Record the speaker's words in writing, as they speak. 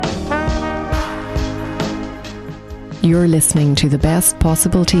You're listening to The Best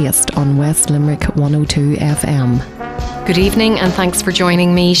Possible Taste on West Limerick 102 FM. Good evening and thanks for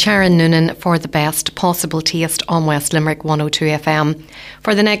joining me, Sharon Noonan, for The Best Possible Taste on West Limerick 102 FM.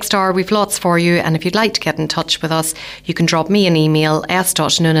 For the next hour, we've lots for you, and if you'd like to get in touch with us, you can drop me an email,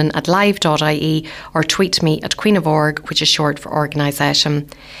 s.noonan@live.ie, or tweet me at Queen of Org, which is short for organisation.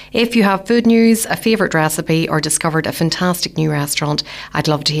 If you have food news, a favourite recipe, or discovered a fantastic new restaurant, I'd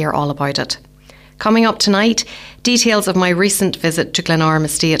love to hear all about it. Coming up tonight, details of my recent visit to Glenarm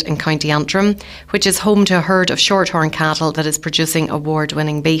Estate in County Antrim, which is home to a herd of shorthorn cattle that is producing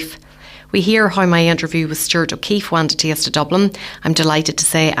award-winning beef. We hear how my interview with Stuart O'Keefe went to Taste of Dublin. I'm delighted to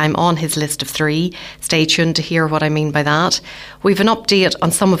say I'm on his list of 3. Stay tuned to hear what I mean by that. We've an update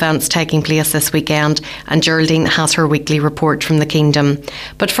on some events taking place this weekend, and Geraldine has her weekly report from the Kingdom.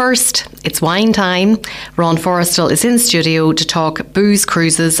 But first, it's wine time. Ron Forrestal is in studio to talk booze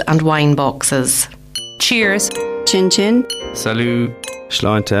cruises and wine boxes. Cheers. Chin chin. Salut.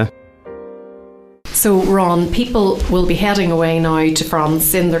 Sláinte. So, Ron, people will be heading away now to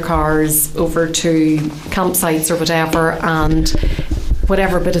France in their cars over to campsites or whatever, and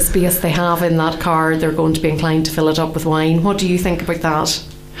whatever bit of space they have in that car, they're going to be inclined to fill it up with wine. What do you think about that?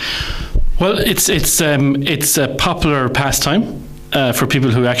 Well, it's a popular pastime for people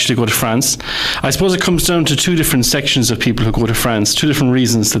who actually go to France. I suppose it comes down to 2 different sections of people who go to France, 2 different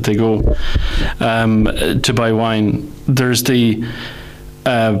reasons that they go to buy wine. There's the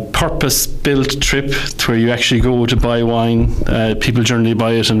purpose-built trip where you actually go to buy wine. People generally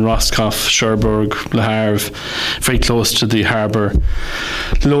buy it in Roscoff, Cherbourg, Le Havre, very close to the harbour,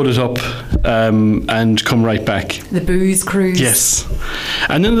 load it up and come right back. The booze cruise. Yes.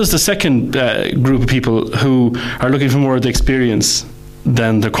 And then there's the second group of people who are looking for more of the experience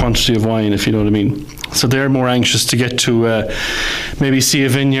than the quantity of wine, if you know what I mean. So they're more anxious to get to maybe see a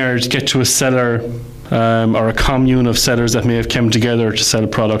vineyard, get to a cellar, or a commune of sellers that may have come together to sell a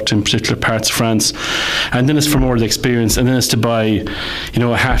product in particular parts of France. And then it's for more of the experience, and then it's to buy,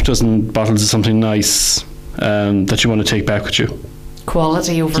 a half dozen bottles of something nice that you want to take back with you.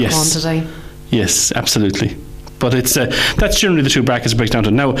 Quality over quantity. Yes, absolutely. But it's that's generally the 2 brackets it breaks down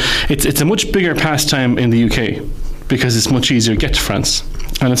to. Now, it's a much bigger pastime in the UK because it's much easier to get to France,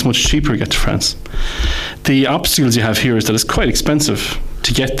 and it's much cheaper to get to France. The obstacles you have here is that it's quite expensive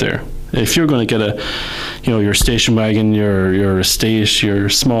to get there. If you're going to get your station wagon, your estate, your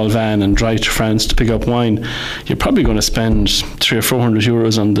small van, and drive to France to pick up wine, you're probably going to spend 300 or 400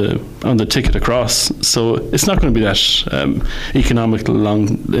 euros on the ticket across. So it's not going to be that economical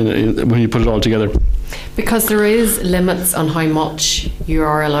when you put it all together. Because there is limits on how much you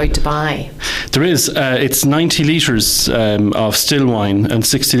are allowed to buy. There is. It's 90 litres of still wine and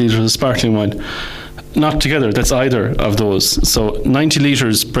 60 litres of sparkling wine. Not together, that's either of those. So 90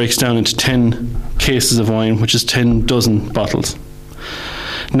 litres breaks down into 10 cases of wine, which is 10 dozen bottles.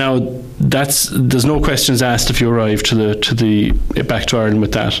 Now, there's no questions asked if you arrive back to Ireland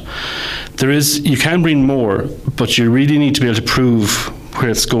with that. You can bring more, but you really need to be able to prove where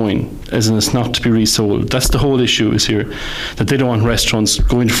it's going, as in it's not to be resold. That's the whole issue is here, that they don't want restaurants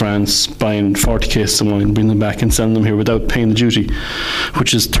going to France, buying 40 cases of wine, bringing them back and selling them here without paying the duty,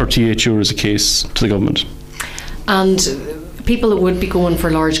 which is 38 euros a case to the government. And people that would be going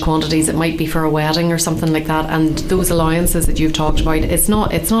for large quantities, it might be for a wedding or something like that, and those allowances that you've talked about, it's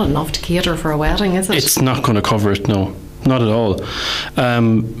not enough to cater for a wedding, is it? It's not going to cover it, no. Not at all.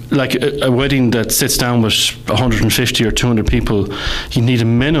 Like a wedding that sits down with 150 or 200 people, you need a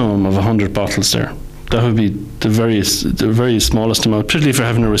minimum of 100 bottles there. That would be the very smallest amount, particularly if you're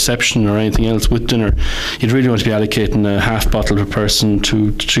having a reception or anything else with dinner. You'd really want to be allocating a half bottle per person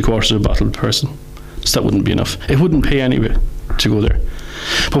to 3/4 of a bottle per person. So that wouldn't be enough. It wouldn't pay anyway to go there.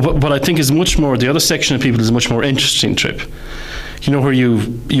 But what I think is much more, the other section of people is a much more interesting trip. Where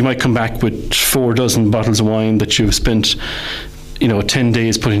you might come back with 4 dozen bottles of wine that you've spent 10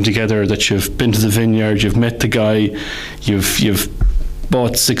 days putting together, that you've been to the vineyard, you've met the guy, you've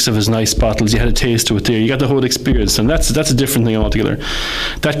bought 6 of his nice bottles, you had a taste of it there, you got the whole experience, and that's a different thing altogether.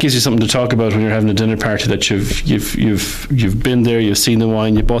 That gives you something to talk about when you're having a dinner party, that you've been there, you've seen the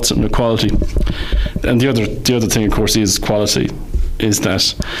wine, you bought something of quality. And the other thing, of course, is quality. Is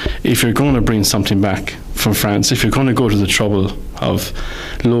that if you're going to bring something back from France, if you're going to go to the trouble of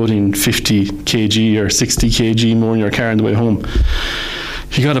loading 50 kg or 60 kg more in your car on the way home,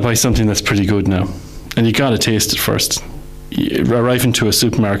 you got to buy something that's pretty good now, and you got to taste it first. Arriving to a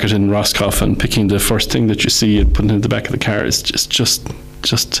supermarket in Roscoff and picking the first thing that you see and putting it in the back of the car is just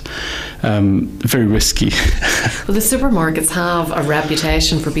very risky. Well, the supermarkets have a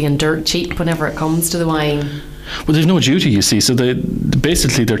reputation for being dirt cheap whenever it comes to the wine. Well, they've no duty, you see. So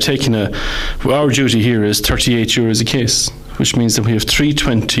basically they're taking our duty here is €38 a case, which means that we have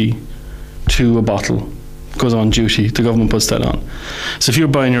 $3.20 to a bottle goes on duty. The government puts that on. So if you're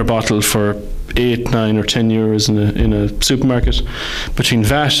buying your bottle for €8, €9 or €10 in a supermarket, between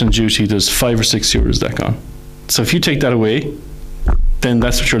VAT and duty there's €5 or €6 that gone. So if you take that away, then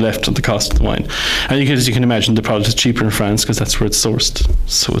that's what you're left on the cost of the wine. And as you can imagine, the product is cheaper in France because that's where it's sourced.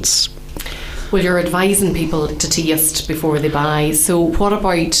 So it's... Well, you're advising people to taste before they buy. So what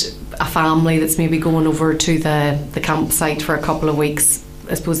about a family that's maybe going over to the campsite for a couple of weeks?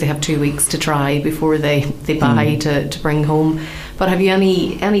 I suppose they have 2 weeks to try before they buy to bring home. But have you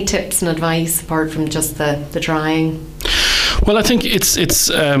any tips and advice apart from just the trying? Well, I think it's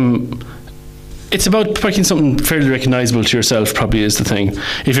about picking something fairly recognisable to yourself, probably is the thing.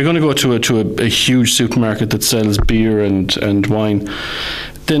 If you're going to go to a huge supermarket that sells beer and wine,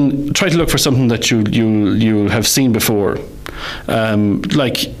 then try to look for something that you'll have seen before.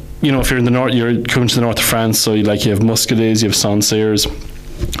 Like, you know, if you're in the north, you're coming to the north of France, so you have Muscadets, you have Sancerres.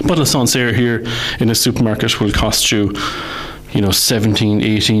 A bottle of Sancerre here in a supermarket will cost you, 17,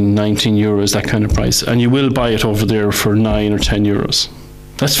 18, 19 euros, that kind of price. And you will buy it over there for 9 or 10 euros.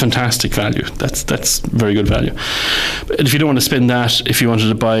 That's fantastic value. That's very good value. But if you don't want to spend that, if you wanted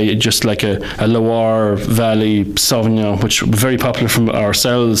to buy just like a Loire Valley Sauvignon, which is very popular from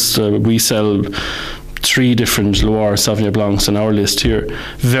ourselves, we sell 3 different Loire Sauvignon Blancs on our list here.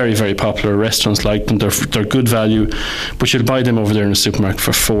 Very, very popular. Restaurants like them. They're good value, but you'll buy them over there in a supermarket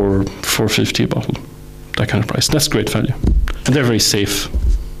for $4.50 a bottle. That kind of price. That's great value, and they're very safe.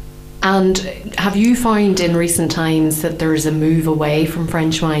 And have you found in recent times that there's a move away from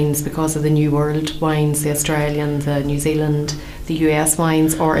French wines because of the New World wines, the Australian, the New Zealand, the US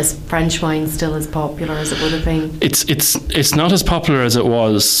wines, or is French wine still as popular as it would have been? It's not as popular as it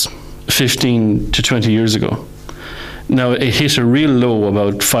was 15 to 20 years ago. Now, it hit a real low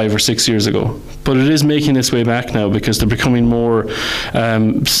about 5 or 6 years ago, but it is making its way back now because they're becoming more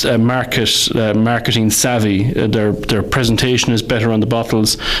marketing savvy. Their presentation is better on the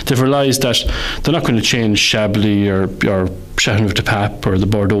bottles. They've realised that they're not going to change Chablis or Chateauneuf du Pape or the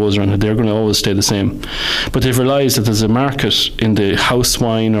Bordeaux or anything. They're going to always stay the same. But they've realised that there's a market in the house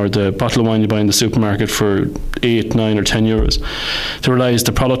wine or the bottle of wine you buy in the supermarket for 8, 9 or 10 euros. They realise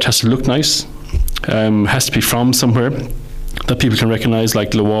the product has to look nice. Has to be from somewhere that people can recognise,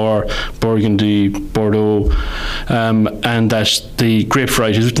 like Loire, Burgundy, Bordeaux, and that the grape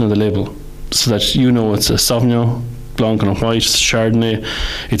variety is written on the label, so that it's a Sauvignon Blanc and a white, it's a Chardonnay,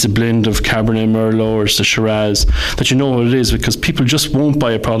 it's a blend of Cabernet Merlot, or it's a Shiraz, that you know what it is, because people just won't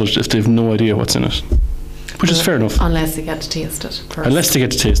buy a product if they've no idea what's in it, which is fair enough. Unless they get to taste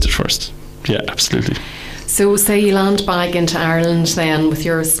it first. Yeah, absolutely. So say you land back into Ireland then with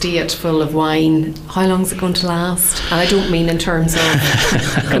your estate full of wine, how long is it going to last? And I don't mean in terms of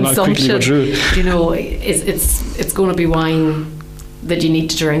consumption. It's going to be wine that you need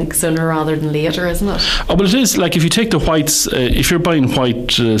to drink sooner rather than later, isn't it? Oh, but it is. Like, if you take the whites, if you're buying white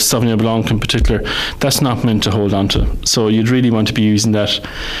Sauvignon Blanc in particular, that's not meant to hold on to. So you'd really want to be using that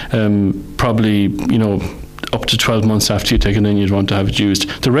probably, up to 12 months after you take it in, you'd want to have it used.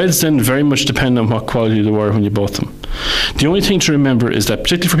 The reds then very much depend on what quality they were when you bought them. The only thing to remember is that,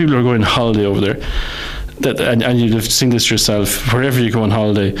 particularly for people who are going on holiday over there, and you'd have seen this yourself, wherever you go on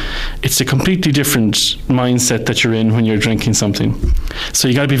holiday, it's a completely different mindset that you're in when you're drinking something. So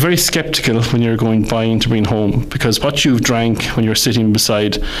you got to be very skeptical when you're going buying to bring home, because what you've drank when you're sitting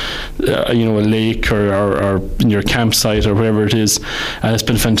beside a lake or in your campsite or wherever it is, and it's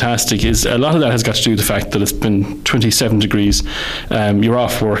been fantastic, is a lot of that has got to do with the fact that it's been 27 degrees, you're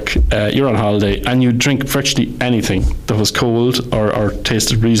off work, you're on holiday, and you drink virtually anything that was cold or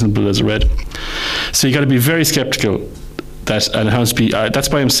tasted reasonable as a red. So you got to be very skeptical and it has to be. That's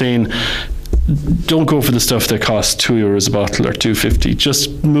why I'm saying, don't go for the stuff that costs €2 a bottle or €2.50.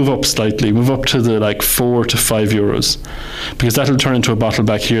 Just move up slightly. Move up to the €4 to €5, because that'll turn into a bottle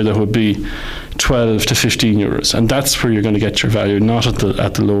back here that would be €12 to €15, and that's where you're going to get your value, not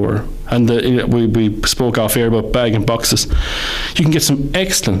at the lower. And we spoke off air about bag and boxes. You can get some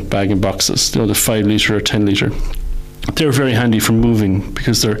excellent bag and boxes. The 5 litre or 10 litre. They're very handy for moving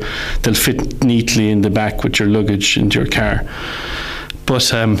because they'll fit neatly in the back with your luggage into your car.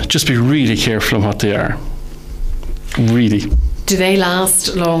 But just be really careful on what they are. Really. Do they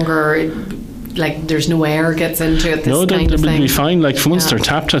last longer? Like, there's no air gets into it? No, they'll be fine. Like, once they're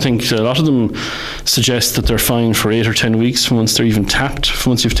tapped, I think a lot of them suggest that they're fine for 8 or 10 weeks from once they're even tapped,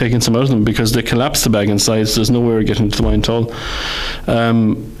 once you've taken some out of them, because they collapse the bag inside, so there's no air getting into the wine at all.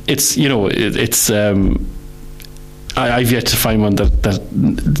 I've yet to find one that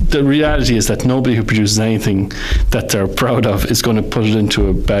the reality is that nobody who produces anything that they're proud of is going to put it into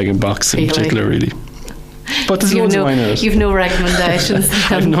a bag and box in particular, really. But there's loads of wine in it. You've no recommendations?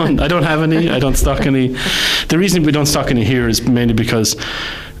 I've none. I don't have any. I don't stock any. The reason we don't stock any here is mainly because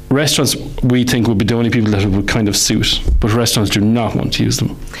restaurants, we think, would be the only people that it would kind of suit, but restaurants do not want to use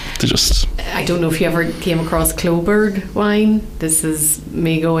them. They just... I don't know if you ever came across Cloberg wine. This is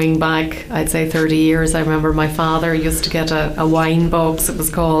me going back, I'd say 30 years. I remember my father used to get a wine box, it was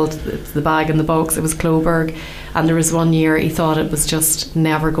called, the bag in the box, it was Cloberg, and there was one year he thought it was just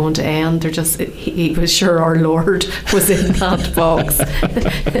never going to end. He was sure our Lord was in that box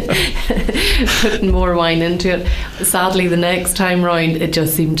putting more wine into it. Sadly, the next time round it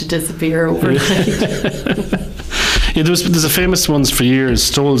just seemed to disappear overnight. Yeah, there's a famous ones for years.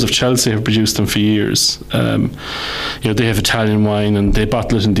 Stolls of Chelsea have produced them for years. They have Italian wine and they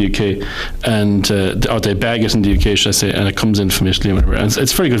bottle it in the UK, or they bag it in the UK, should I say, and it comes in from Italy and whatever. And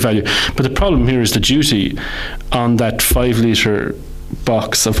it's very good value. But the problem here is the duty on that 5 litre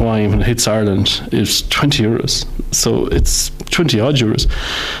box of wine when it hits Ireland is €20. So it's 20 odd euros.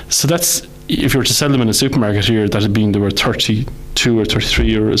 So that's, if you were to sell them in a supermarket here, that'd mean they were 32 or 33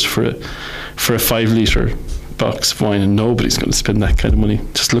 euros for a 5 litre box of wine, and nobody's going to spend that kind of money.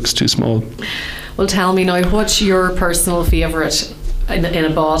 It just looks too small. Well, tell me now, what's your personal favourite in a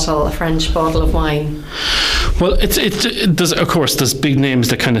bottle, a French bottle of wine? Well, it does, of course, there's big names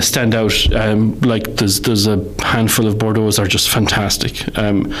that kind of stand out. Like there's a handful of Bordeaux are just fantastic.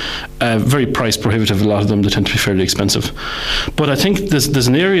 Very price prohibitive. A lot of them, they tend to be fairly expensive. But I think there's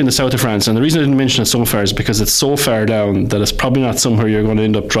an area in the south of France, and the reason I didn't mention it so far is because it's so far down that it's probably not somewhere you're going to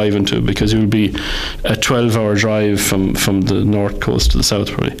end up driving to, because it would be a 12-hour drive from the north coast to the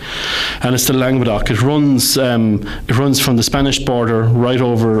south, probably. And it's the Languedoc. It runs from the Spanish border right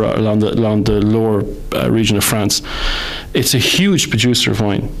over along the lower region of France. It's a huge producer of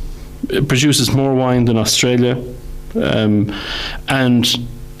wine. It produces more wine than Australia, and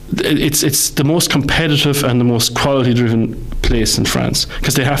it's the most competitive and the most quality-driven place in France,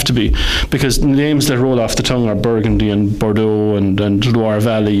 because they have to be, because names that roll off the tongue are Burgundy and Bordeaux and Loire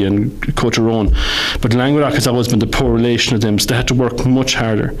Valley and Côte-d'Or. But Languedoc has always been the poor relation of them, so they had to work much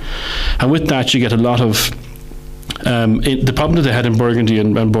harder. And with that, you get a lot of the problem that they had in Burgundy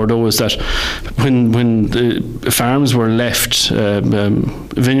and Bordeaux is that when the farms were left,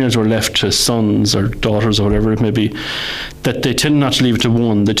 vineyards were left to sons or daughters or whatever it may be, that they tend not to leave it to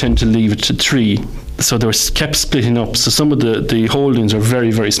one, they tend to leave it to three. So they were kept splitting up. So some of the holdings are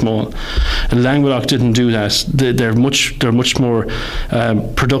very, very small. And Languedoc didn't do that. They're much more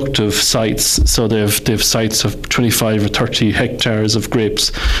productive sites. So they have sites of 25 or 30 hectares of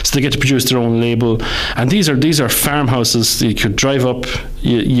grapes. So they get to produce their own label. And these are farmhouses. You could drive up.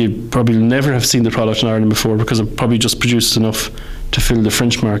 You probably never have seen the product in Ireland before, because it probably just produces enough to fill the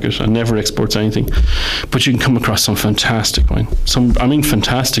French market and never exports anything. But you can come across some fantastic wine.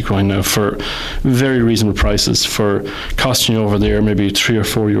 Fantastic wine now for very reasonable prices, for costing you over there maybe €3 or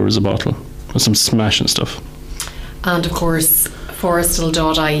 €4 a bottle, with some smashing stuff. And of course,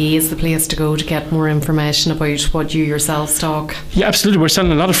 Forrestal.ie is the place to go to get more information about what you yourself stock. Yeah, absolutely. We're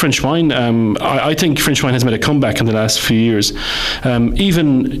selling a lot of French wine. I think French wine has made a comeback in the last few years.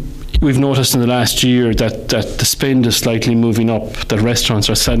 Even we've noticed in the last year that the spend is slightly moving up, that restaurants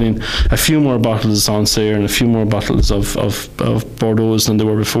are selling a few more bottles of Sancerre and a few more bottles of Bordeaux than they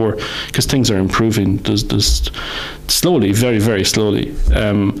were before, because things are improving. There's slowly, very, very slowly.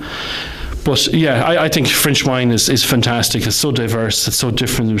 But yeah, I think French wine is fantastic. It's so diverse. It's so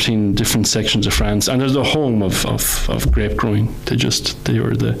different between different sections of France, and they're the home of grape growing. They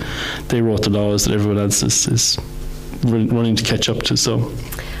wrote the laws that everyone else is running to catch up to. So.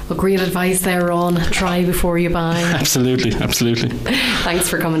 Well, great advice there, Ron. Try before you buy. Absolutely. Thanks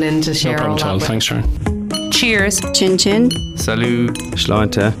for coming in to share all that. No problem at all. Thanks, Sharon. Cheers. Chin chin. Salut.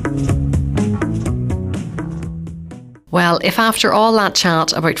 Schleunter. Well, if after all that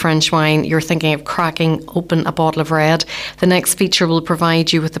chat about French wine, you're thinking of cracking open a bottle of red, the next feature will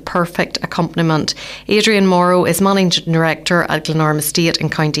provide you with the perfect accompaniment. Adrian Morrow is Managing Director at Glenorm Estate in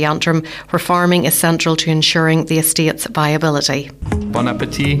County Antrim, where farming is central to ensuring the estate's viability. Bon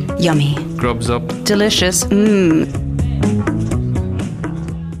appetit. Yummy. Grubs up. Delicious.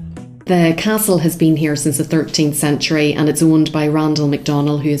 The castle has been here since the 13th century, and it's owned by Randall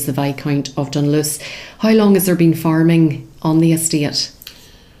MacDonald, who is the Viscount of Dunluce. How long has there been farming on the estate?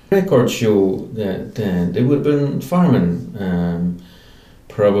 Records show that they would have been farming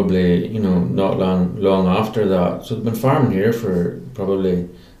probably, not long after that. So they've been farming here for probably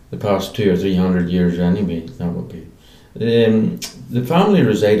the past 200 or 300 years anyway, that would be. The family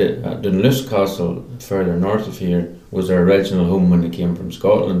resided at Dunluce Castle, further north of here, was their original home when they came from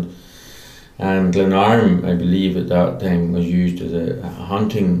Scotland. And Glenarm, I believe at that time, was used as a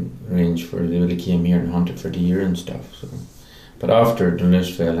hunting range for they really came here and hunted for deer and stuff. So, but after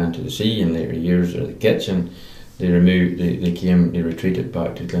Durnluss fell into the sea in later years, or the Kitchen, they retreated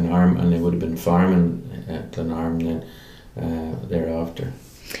back to Glenarm, and they would have been farming at Glenarm then thereafter.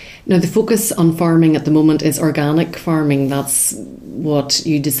 Now, the focus on farming at the moment is organic farming. That's what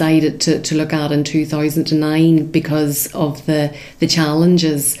you decided to look at in 2009 because of the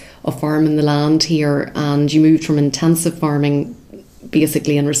challenges of farming the land here, and you moved from intensive farming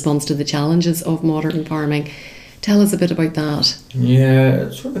basically in response to the challenges of modern farming. Tell us a bit about that. Yeah,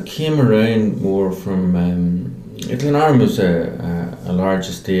 it sort of came around more from Glenarm was a large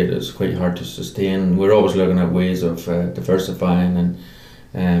estate. It's quite hard to sustain. We're always looking at ways of diversifying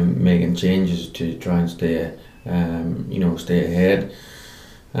and making changes to try and stay ahead.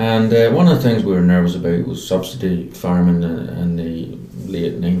 And one of the things we were nervous about was subsidy farming in the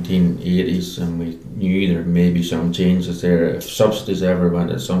late 1980s, and we knew there may be some changes there. If subsidies ever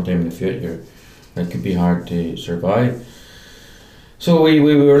went at some time in the future, it could be hard to survive. So we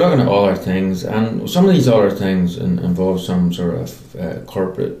were looking at other things, and some of these other things involve some sort of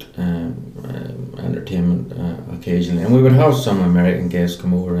corporate entertainment occasionally. And we would have some American guests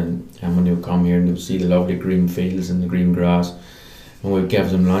come over, and when they would come here and they would see the lovely green fields and the green grass, and we'd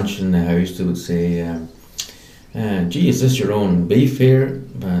give them lunch in the house. They would say, gee, is this your own beef here?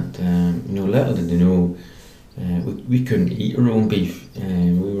 But little did they know we couldn't eat our own beef.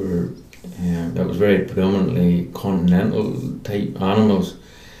 That was very predominantly continental type animals,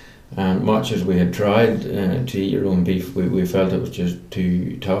 and much as we had tried to eat our own beef, we felt it was just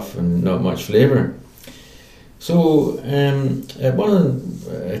too tough and not much flavour. So at one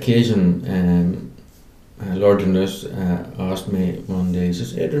occasion, Lord Durnluss asked me one day, he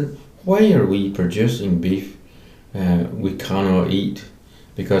says, "Adrian, why are we producing beef we cannot eat?"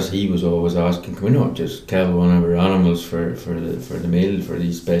 Because he was always asking, can we not just kill one of our animals for the meal for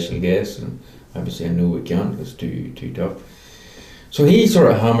these special guests? And I would say, no, we can't, it's too tough. So he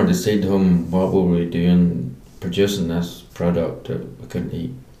sort of hammered the seed home, what were we doing producing this product that we couldn't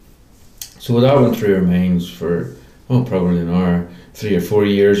eat? So that went through our minds for probably another 3 or 4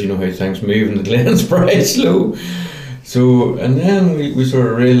 years. You know how things move in the Glens, very slow. So, and then we sort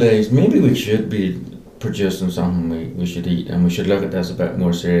of realised maybe we should be producing something we should eat, and we should look at this a bit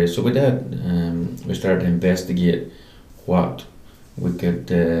more serious. So we did. We started to investigate what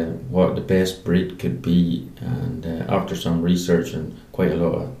the best breed could be, and after some research and quite a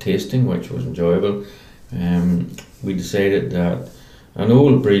lot of tasting, which was enjoyable, we decided that an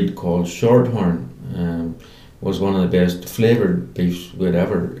old breed called Shorthorn was one of the best flavoured beefs we'd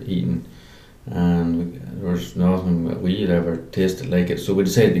ever eaten, and there was nothing that we had ever tasted like it. So we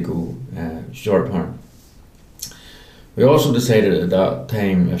decided to go Shorthorn. We also decided at that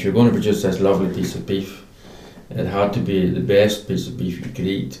time, if you're going to produce this lovely piece of beef, it had to be the best piece of beef you could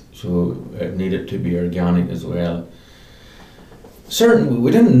eat, so it needed to be organic as well. Certainly,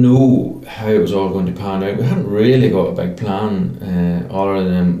 we didn't know how it was all going to pan out. We hadn't really got a big plan, other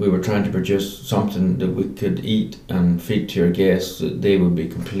than we were trying to produce something that we could eat and feed to our guests that they would be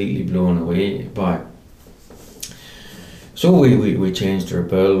completely blown away by. So we changed our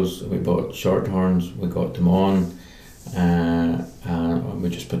bulls. We bought Shorthorns, we got them on, and we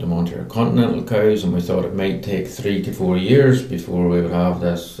just put them onto our continental cows, and we thought it might take 3 to 4 years before we would have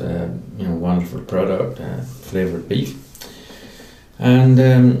this wonderful product, flavoured beef. And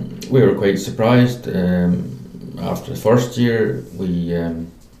we were quite surprised. After the first year, we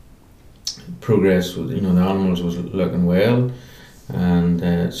progressed with, the animals was looking well, and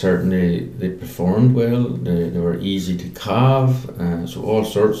certainly they performed well. They were easy to calve, so all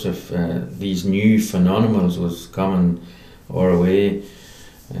sorts of these new phenomenals was coming our way.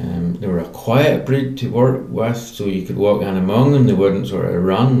 They were a quiet breed to work with, so you could walk in among them. They wouldn't sort of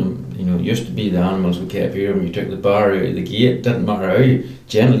run. It used to be the animals we kept here, when you took the bar out of the gate, didn't matter how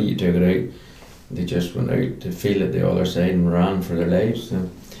gently you took it out, they just went out to feel at the other side and ran for their lives.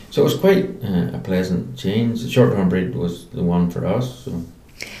 So it was quite a pleasant change. The Shorthorn breed was the one for us. So.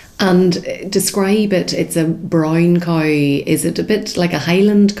 And describe it, it's a brown cow. Is it a bit like a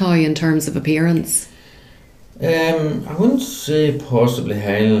Highland cow in terms of appearance? I wouldn't say possibly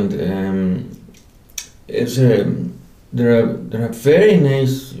Highland. They're a very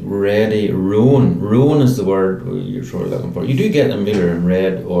nice reddy roan. Roan is the word you're sort of looking for. You do get them either in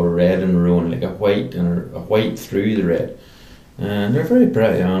red or red and roan, like a white through the red. And they're very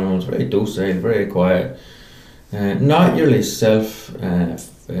pretty animals, very docile, very quiet. Naturally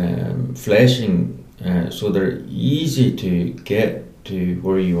self-fleshing, so they're easy to get to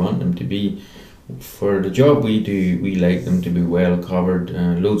where you want them to be. for the job we do, we like them to be well covered,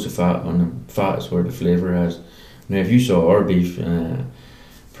 loads of fat on them. Fat is where the flavour is. Now, if you saw our beef,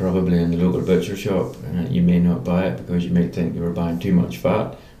 probably in the local butcher shop, you may not buy it because you may think you were buying too much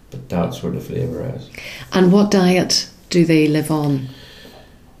fat, but that's where the flavour is. And what diet do they live on?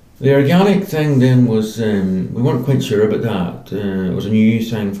 The organic thing then was, we weren't quite sure about that. It was a new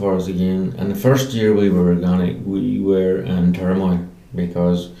thing for us again. And the first year we were organic, we were in turmoil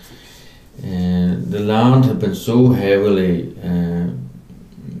because the land had been so heavily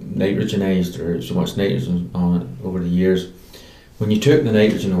nitrogenised, or so much nitrogen on it over the years. When you took the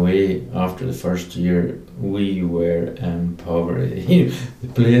nitrogen away after the first year, we were in poverty. The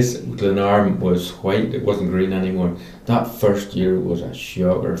place, Glenarm, was white, it wasn't green anymore. That first year was a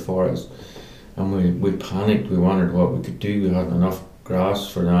shocker for us. And we panicked, we wondered what we could do. We hadn't enough grass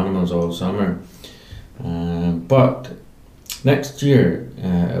for the animals all summer. But next year,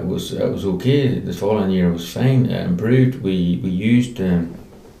 it was okay. The following year was fine, it improved. We used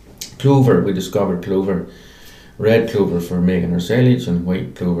clover, we discovered clover. Red clover for making our silage and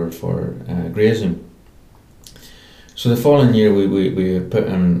white clover for grazing. So the following year we put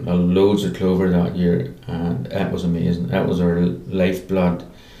in loads of clover that year, and it was amazing. It was our lifeblood.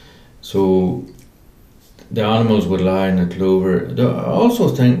 So the animals would lie in the clover. I also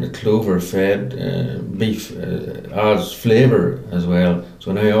think the clover fed beef adds flavour as well.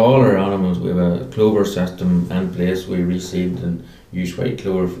 So now all our animals, we have a clover system in place. We reseed and use white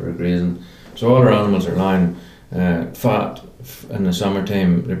clover for grazing. So all our animals are lying fat in the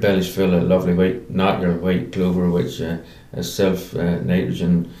summertime. Their belly's full of lovely white, natural white clover, which is self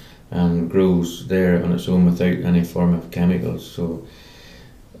nitrogen and grows there on its own without any form of chemicals. So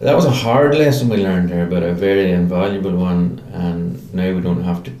that was a hard lesson we learned there, but a very invaluable one. And now we don't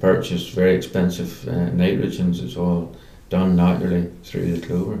have to purchase very expensive nitrogens. It's all done naturally through the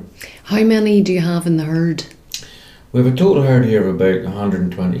clover. How many do you have in the herd? We have a total herd here of about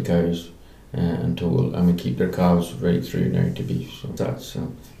 120 cows. In total, and we keep their cows right through now to beef. So that's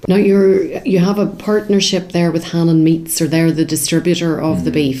now you have a partnership there with Hannon Meats, or they're the distributor of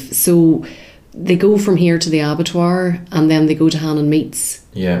the beef. So they go from here to the abattoir, and then they go to Hannon Meats.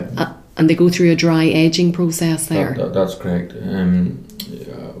 Yeah, and they go through a dry aging process there. That's correct. I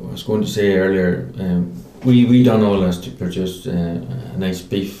was going to say earlier, we done all this to produce a nice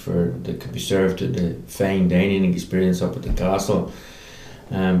beef that could be served at the fine dining experience up at the castle.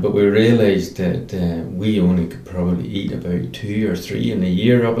 But we realised that we only could probably eat about 2 or 3 in a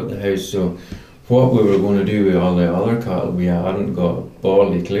year up at the house. So what we were going to do with all the other cattle, we hadn't got a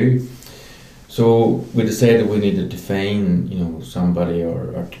bally clue. So we decided we needed to find, somebody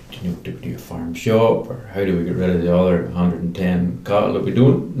or to do a farm shop, or how do we get rid of the other 110 cattle that we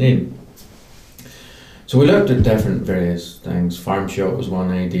don't need. So we looked at different various things. Farm shop was one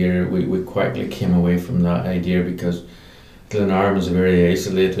idea. We quickly came away from that idea because Glenarm is a very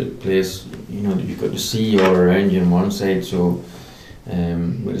isolated place. You've got the sea all around you on one side, so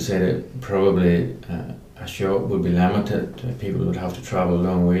we decided probably a shop would be limited. People would have to travel a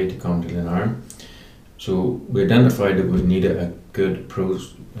long way to come to Glenarm. So we identified that we needed a good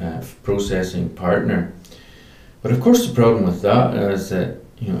processing partner. But of course the problem with that is that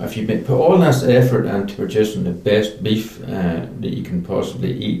if you put all this effort into producing the best beef that you can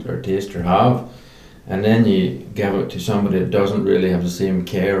possibly eat or taste or have, and then you give it to somebody that doesn't really have the same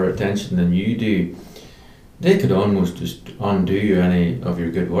care or attention than you do, they could almost just undo any of your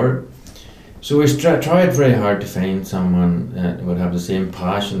good work. So we tried very hard to find someone that would have the same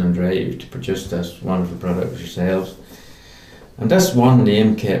passion and drive to produce this wonderful product as yourselves. And this one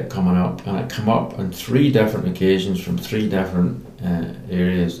name kept coming up, and it came up on 3 different occasions from 3 different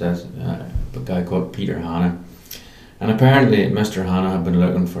areas. There's a guy called Peter Hanna. And apparently Mr. Hanna had been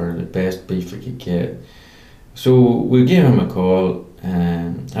looking for the best beef he could get. So we gave him a call,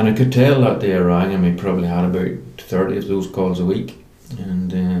 and I could tell that day I rang him, he probably had about 30 of those calls a week,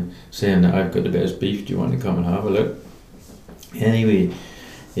 and saying that I've got the best beef, do you want to come and have a look? Anyway,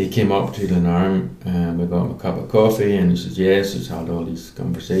 he came up to Glenarm, and we got him a cup of coffee, and he says yes. He's had all these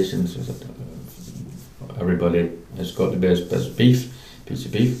conversations. So everybody has got the best piece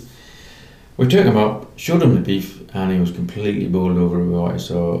of beef. We took him up, showed him the beef, and he was completely bowled over with what I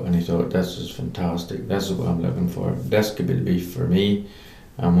saw, and he thought, this is fantastic, this is what I'm looking for, this could be the beef for me.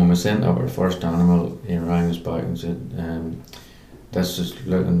 And when we sent up our first animal, he rang us back and said, this is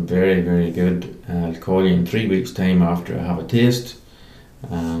looking very, very good. I'll call you in 3 weeks' time after I have a taste.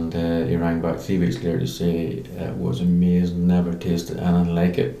 And he rang back 3 weeks later to say it was amazing, never tasted anything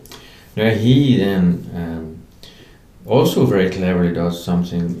like it. Now he then also very cleverly does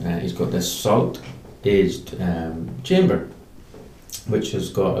something. He's got this salt aged chamber, which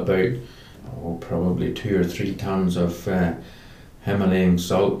has got about probably 2 or 3 tons of Himalayan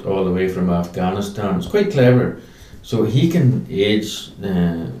salt all the way from Afghanistan. It's quite clever. So he can age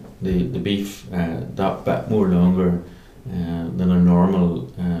the beef that bit more longer than a normal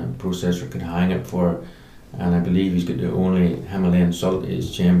processor could hang it for. And I believe he's got the only Himalayan salt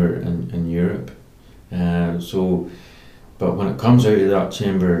aged chamber in Europe. But when it comes out of that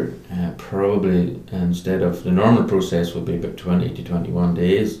chamber, probably instead of the normal process would be about 20 to 21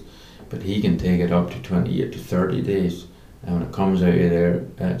 days, but he can take it up to 28 to 30 days. And when it comes out of there,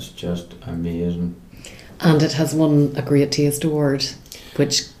 it's just amazing. And it has won a Great Taste Award,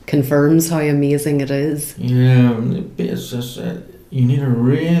 which confirms how amazing it is. Yeah, it's just, you need a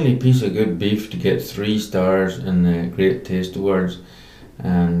really piece of good beef to get 3 stars in the Great Taste Awards.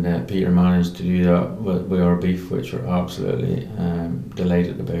 And Peter managed to do that with our beef, which we're absolutely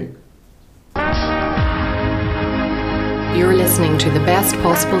delighted about. You're listening to The Best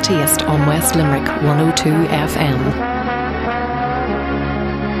Possible Taste on West Limerick 102 FM.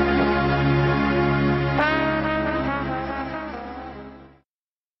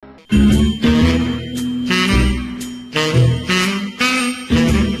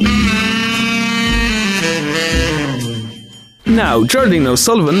 Now, Geraldine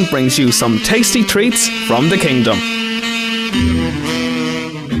O'Sullivan brings you some tasty treats from the kingdom.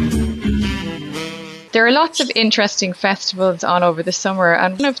 There are lots of interesting festivals on over the summer,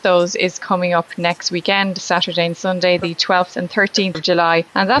 and one of those is coming up next weekend, Saturday and Sunday, the 12th and 13th of July,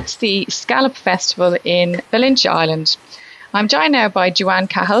 and that's the Scallop Festival in Valentia Island. I'm joined now by Joanne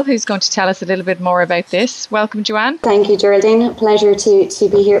Cahill, who's going to tell us a little bit more about this. Welcome, Joanne. Thank you, Geraldine. A pleasure to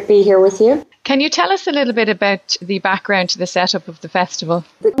be here with you. Can you tell us a little bit about the background to the setup of the festival?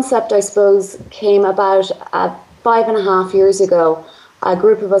 The concept, I suppose, came about 5.5 years ago. A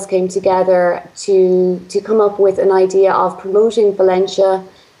group of us came together to come up with an idea of promoting Valentia,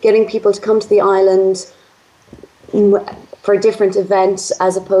 getting people to come to the island for a different event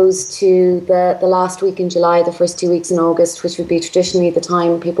as opposed to the last week in July, the first 2 weeks in August, which would be traditionally the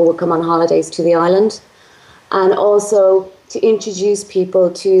time people would come on holidays to the island. And also to introduce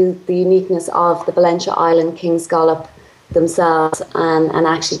people to the uniqueness of the Valentia Island King Scallop themselves and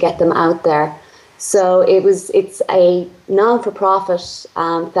actually get them out there. So it's a non-for-profit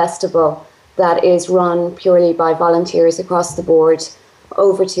festival that is run purely by volunteers across the board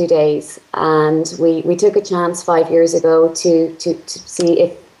over 2 days. And we took a chance 5 years ago to see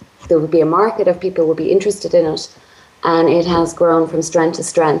if there would be a market, if people would be interested in it. And it has grown from strength to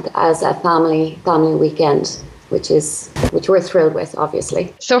strength as a family weekend, which we're thrilled with,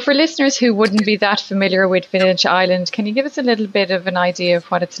 obviously. So for listeners who wouldn't be that familiar with Valentia Island, can you give us a little bit of an idea of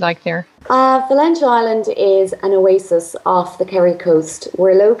what it's like there? Valentia Island is an oasis off the Kerry coast.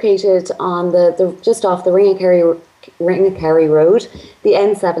 We're located on the just off the Ringakerry Road, the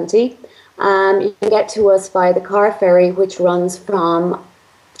N70. You can get to us via the car ferry, which runs from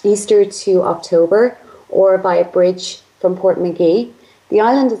Easter to October, or by a bridge from Portmagee. The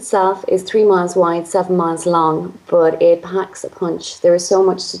island itself is 3 miles wide, 7 miles long, but it packs a punch. There is so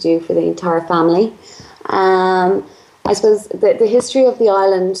much to do for the entire family. I suppose the history of the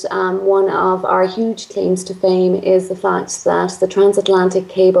island, one of our huge claims to fame is the fact that the transatlantic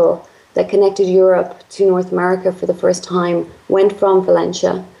cable that connected Europe to North America for the first time went from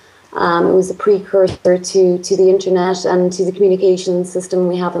Valentia. It was a precursor to the internet and to the communication system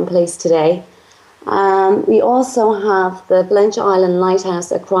we have in place today. We also have the Valentia Island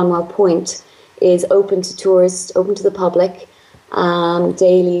Lighthouse at Cromwell Point is open to tourists, open to the public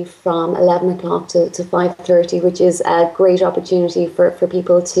daily from 11 o'clock to 5:30, which is a great opportunity for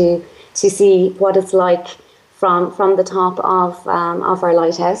people to see what it's like from the top of our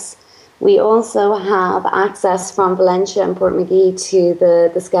lighthouse. We also have access from Valentia and Portmagee to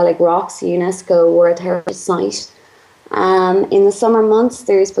the Skellig Rocks, UNESCO World Heritage Site. In the summer months,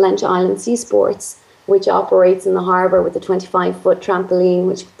 there's Valentia Island Sea Sports, which operates in the harbour with a 25-foot trampoline,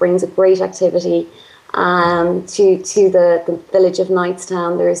 which brings a great activity to the village of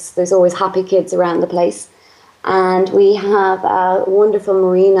Knightstown. There's always happy kids around the place. And we have a wonderful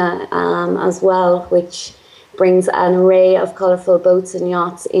marina as well, which brings an array of colourful boats and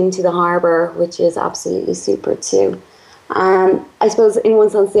yachts into the harbour, which is absolutely super too. I suppose in one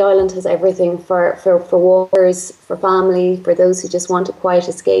sense the island has everything for walkers, for family, for those who just want a quiet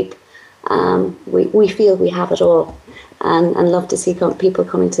escape. We feel we have it all and love to see people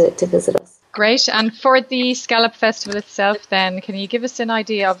coming to visit us. Great. And for the Scallop Festival itself then, can you give us an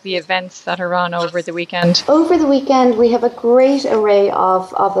idea of the events that are on over the weekend? Over the weekend we have a great array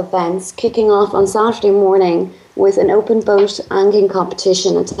of events, kicking off on Saturday morning with an open boat angling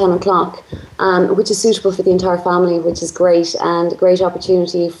competition at 10 o'clock, which is suitable for the entire family, which is great, and a great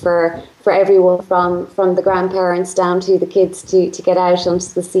opportunity for everyone from the grandparents down to the kids to get out onto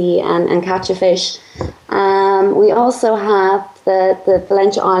the sea and catch a fish. We also have the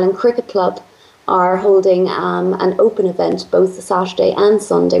Valentia Island Cricket Club are holding an open event both the Saturday and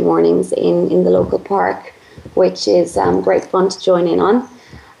Sunday mornings in the local park, which is great fun to join in on.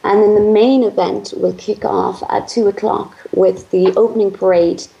 And then the main event will kick off at 2 o'clock with the opening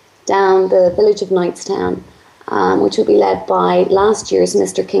parade down the village of Knightstown, which will be led by last year's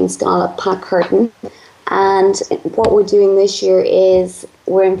Mr. King Scallop, Pat Curtin. And what we're doing this year is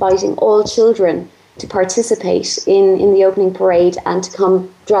we're inviting all children to participate in the opening parade and to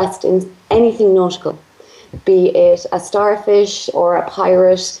come dressed in anything nautical, be it a starfish or a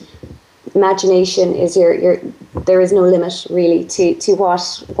pirate. Imagination is there is no limit really to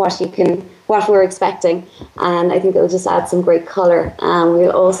what we're expecting, and I think it'll just add some great colour.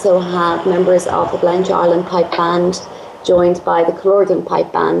 We'll also have members of the Valentia Island Pipe Band joined by the Kilorgan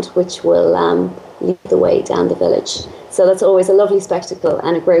Pipe Band, which will lead the way down the village. So that's always a lovely spectacle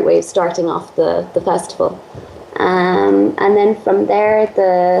and a great way of starting off the festival. And then from there,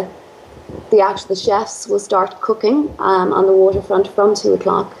 the chefs will start cooking on the waterfront from 2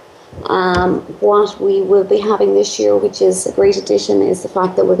 o'clock. What we will be having this year, which is a great addition, is the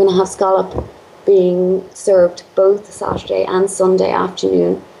fact that we're going to have scallop being served both Saturday and Sunday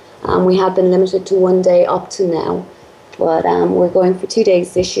afternoon. We have been limited to one day up to now, but we're going for 2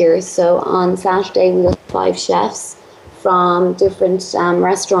 days this year. So on Saturday we'll have 5 chefs from different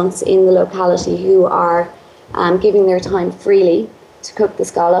restaurants in the locality who are giving their time freely to cook the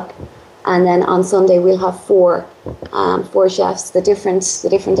scallop. And then on Sunday we'll have four chefs. The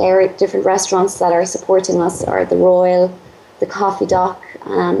different restaurants that are supporting us are the Royal, the Coffee Dock,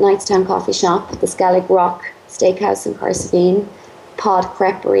 Knightstown Coffee Shop, the Skellig Rock Steakhouse in Carsavine, Pod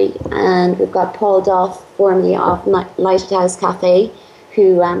Creperie, and we've got Paul Duff, formerly of Lighthouse Cafe,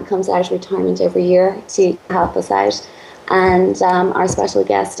 who comes out of retirement every year to help us out. And our special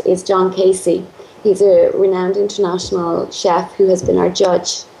guest is John Casey. He's a renowned international chef who has been our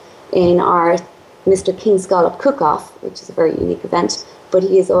judge in our Mr. King Scallop Cook-Off, which is a very unique event, but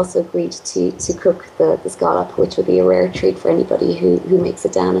he has also agreed to cook the scallop, which will be a rare treat for anybody who makes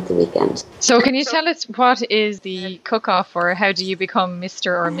it down at the weekend. So can you tell us what is the cook-off, or how do you become Mr.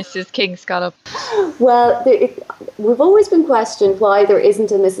 or Mrs. King Scallop? Well, we've always been questioned why there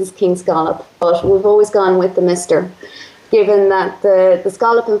isn't a Mrs. King Scallop, but we've always gone with the Mr., given that the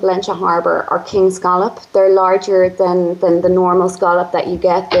scallop in Valentia Harbour are king scallop. They're larger than the normal scallop that you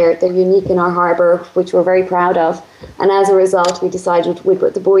get. They're unique in our harbour, which we're very proud of. And as a result, we decided we'd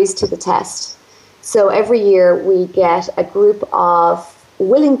put the boys to the test. So every year we get a group of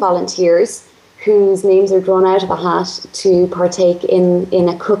willing volunteers whose names are drawn out of a hat to partake in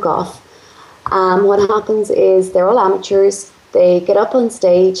a cook-off. What happens is they're all amateurs. They get up on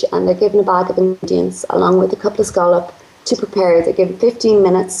stage and they're given a bag of ingredients along with a couple of scallop to prepare. They're given 15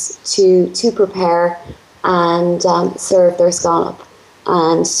 minutes to prepare and serve their scallop.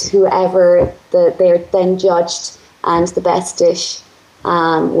 And whoever they're then judged, and the best dish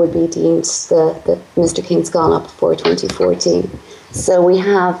would be deemed the Mr. King Scallop for 2014. So we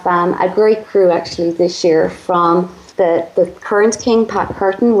have a great crew actually this year. From the current king, Pat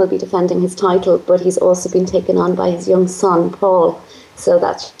Curtin, will be defending his title, but he's also been taken on by his young son, Paul. So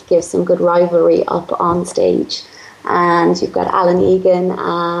that gives some good rivalry up on stage. And you've got Alan Egan,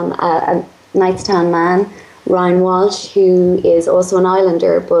 a Knightstown man, Ryan Walsh, who is also an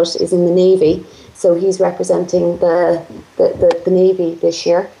Islander but is in the Navy, so he's representing the Navy this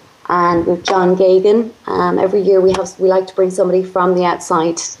year. And with John Gagan, every year we like to bring somebody from the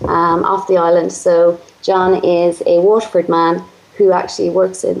outside off the island. So John is a Waterford man who actually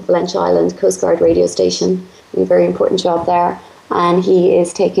works in Valentia Island Coast Guard radio station, a very important job there, and he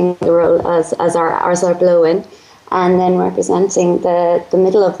is taking the role as our blow-in. And then representing the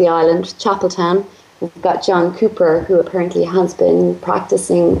middle of the island, Chapeltown, we've got John Cooper, who apparently has been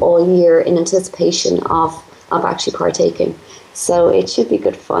practicing all year in anticipation of actually partaking. So it should be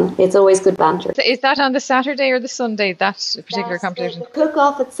good fun. It's always good banter. So is that on the Saturday or the Sunday, that particular competition? The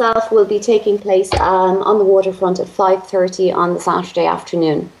cook-off itself will be taking place on the waterfront at 5:30 on the Saturday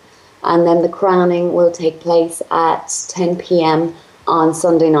afternoon. And then the crowning will take place at 10 p.m. on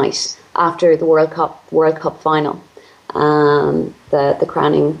Sunday night, after the World Cup final. The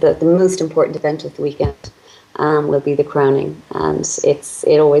crowning, the most important event of the weekend, will be the crowning, and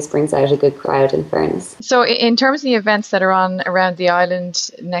it always brings out a good crowd, in fairness. So in terms of the events that are on around the island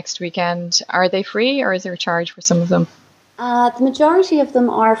next weekend, are they free or is there a charge for some of them? The majority of them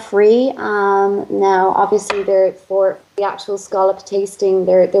are free. Now, obviously, for the actual scallop tasting,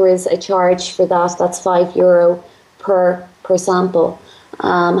 there is a charge for that. That's €5 per sample.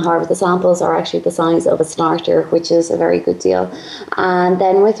 However, the samples are actually the size of a starter, which is a very good deal. And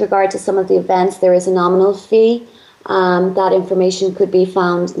then with regard to some of the events, there is a nominal fee. That information will be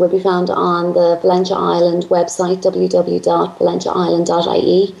found on the Valentia Island website,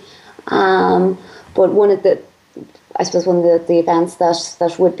 www.valentiaisland.ie. But one of the events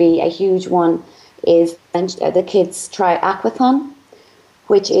that would be a huge one is the kids try aquathon,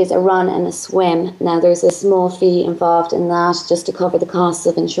 which is a run and a swim. Now, there's a small fee involved in that just to cover the costs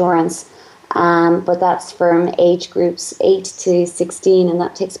of insurance, but that's from age groups 8 to 16, and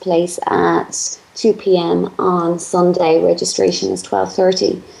that takes place at 2 p.m. on Sunday. Registration is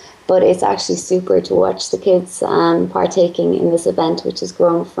 12:30. But it's actually super to watch the kids partaking in this event, which has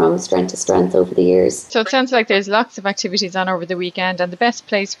grown from strength to strength over the years. So it sounds like there's lots of activities on over the weekend, and the best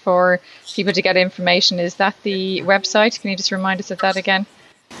place for people to get information, is that the website? Can you just remind us of that again?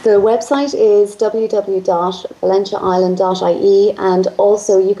 The website is www.valentiaisland.ie, and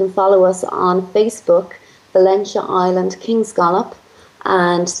also you can follow us on Facebook, Valentia Island King Scallop,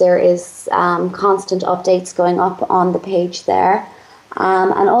 and there is constant updates going up on the page there.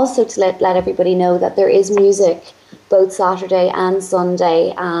 And also to let everybody know that there is music both Saturday and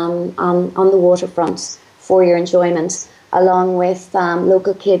Sunday on the waterfront for your enjoyment, along with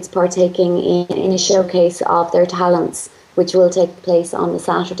local kids partaking in a showcase of their talents, which will take place on the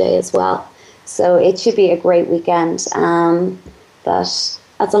Saturday as well. So it should be a great weekend, but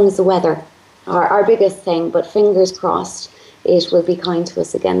as long as the weather, our biggest thing, but fingers crossed, it will be kind to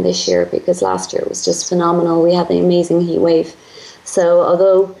us again this year, because last year was just phenomenal. We had an amazing heat wave. So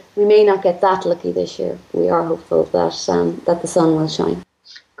although we may not get that lucky this year, we are hopeful that the sun will shine.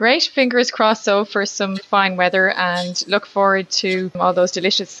 Great. Fingers crossed so for some fine weather, and look forward to all those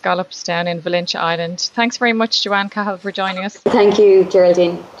delicious scallops down in Valentia Island. Thanks very much, Joanne Cahill, for joining us. Thank you,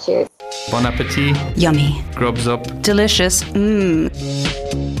 Geraldine. Cheers. Bon appetit. Yummy. Grubs up. Delicious.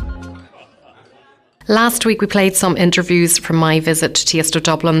 Last week we played some interviews from my visit to Taste of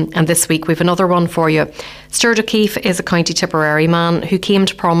Dublin, and this week we've another one for you. Stuart O'Keefe is a County Tipperary man who came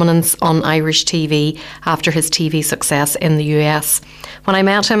to prominence on Irish TV after his TV success in the US. When I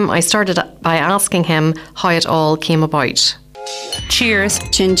met him, I started by asking him how it all came about. Cheers.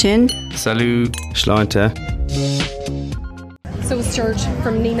 Chin chin. Salut. Sláinte. So Stuart,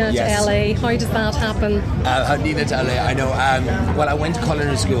 from Nina to LA, how does that happen? Nina to LA, I know. Well, I went to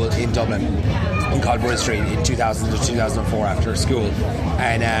culinary school in Dublin, in Colborough Street, in 2000 to 2004 after school,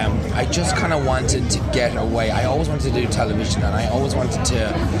 and I just kind of wanted to get away. I always wanted to do television, and I always wanted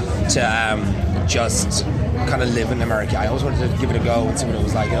to just kind of live in America. I always wanted to give it a go and see what it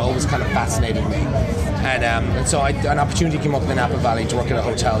was like. It always kind of fascinated me, and so an opportunity came up in the Napa Valley to work at a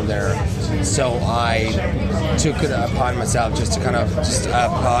hotel there. So I took it upon myself just to kind of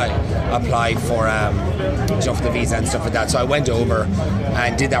apply for for the visa and stuff like that. So I went over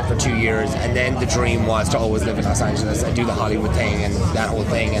and did that for 2 years, and then the dream was to always live in Los Angeles and do the Hollywood thing and that whole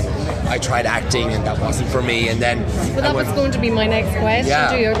thing. And I tried acting, and that wasn't for me. And then was going to be my next question.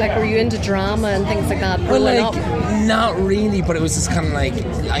 Yeah. Were you into drama and things like that? Well, not really, but it was just kind of like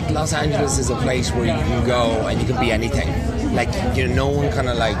Los Angeles is a place where you can go and you can be anything. Like, no one kind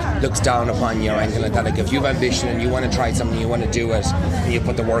of like looks down upon you or anything like that. Like, if you have ambition and you want to try something, you want to do it, and you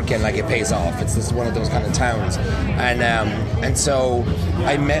put the work in, like, it pays off. It's just one of those kind of towns. And so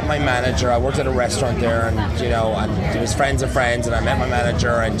I met my manager. I worked at a restaurant there, and and it was friends of friends, and I met my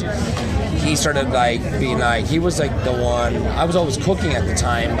manager, and he started being he was the one. I was always cooking at the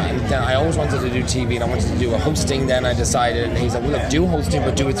time, and then I always wanted to do TV, and I wanted to do a hosting. Then I decided, and he's like, well, look, do hosting,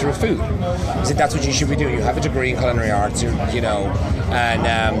 but do it through food. He said, that's what you should be doing. You have a degree in culinary arts, and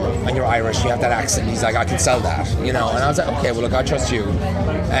you're Irish, you have that accent. He's like, I can sell that, And I was like, okay, well, look, I trust you.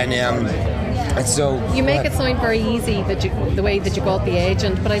 And so you make it sound very easy the way that you got the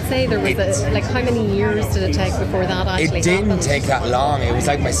agent, but I'd say there was how many years did it take before that actually It didn't happened? take that long. It was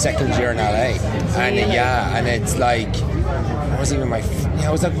like my second year in LA, and and it's like it was even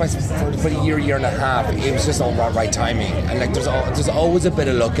it was like my for a year and a half. It was just all about right timing, and there's always a bit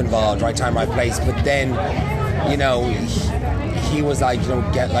of luck involved, right time, right place. But then, he was like,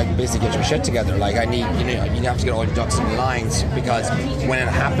 basically get your shit together. Like, I need, you have to get all your ducks in the lines, because when it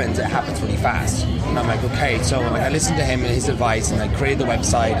happens really fast. And I'm like, okay. So I listened to him and his advice, and I created the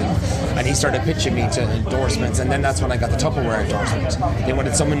website, and he started pitching me to endorsements, and then that's when I got the Tupperware endorsement. They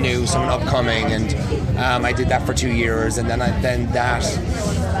wanted someone new, someone upcoming, and I did that for 2 years, and then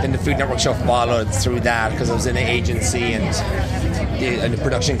the Food Network show followed through that, because I was in an agency, and the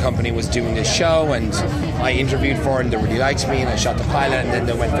production company was doing this show, and I interviewed for it, and they really liked me, and I shot the pilot, and then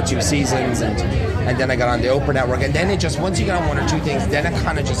they went for 2 seasons, and then I got on the Oprah Network, and then it just, once you get on 1 or 2 things, then it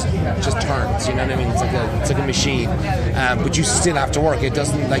kind of just turns, you know what I mean? It's like a machine, but you still have to work. It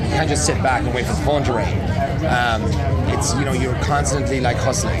doesn't, like, you can't just sit back and wait for the phone to ring. It's, you know, you're constantly like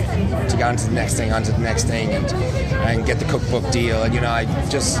hustling to get onto the next thing, and get the cookbook deal. And, you know, I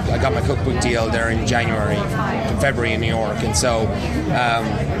got my cookbook deal there in February in New York, and so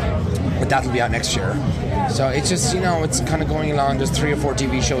but that'll be out next year. So it's just, you know, it's kind of going along. There's 3 or 4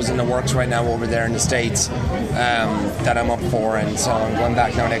 TV shows in the works right now over there in the States that I'm up for, and so I'm going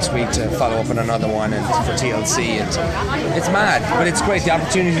back now next week to follow up on another one and for TLC. And it's mad, but it's great. The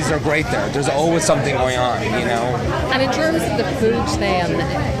opportunities are great there. There's always something going on, you know. And in terms of the food then,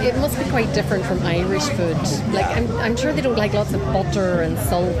 it must be quite different from Irish food. Like, I'm sure they don't like lots of butter and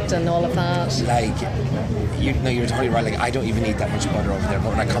salt and all of that. Like, you're totally right. Like, I don't even eat that much butter over there, but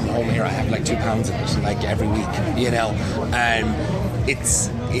when I come home here, I have like 2 pounds of it, like every week, you know. And it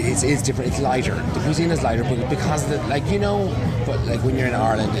is different. It's lighter. The cuisine is lighter, but because like, you know, but like when you're in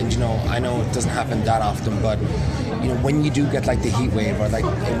Ireland, and, you know, I know it doesn't happen that often, but, you know, when you do get like the heat wave, or like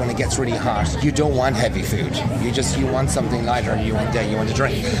when it gets really hot, you don't want heavy food. You want something lighter, and you want to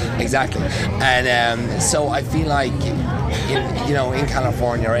drink. Exactly. And so I feel like, in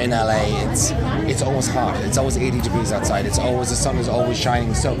California or in LA, it's always hot. It's always 80 degrees outside. It's always, the sun is always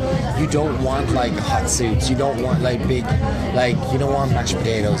shining. So you don't want like hot soups. You don't want like big, like, you don't want mashed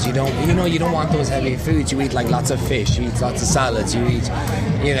potatoes. You don't want those heavy foods. You eat like lots of fish. You eat lots of salads. You eat,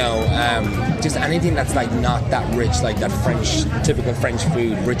 you know, just anything that's like not that rich, like that typical French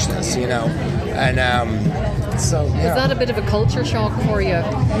food richness, you know. And so yeah. Is that a bit of a culture shock for you,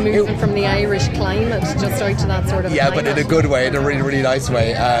 moving from the Irish climate just out to that sort of climate? But in a good way, in a really, really nice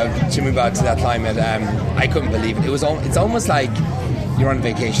way, to move out to that climate. I couldn't believe it. It's almost like you're on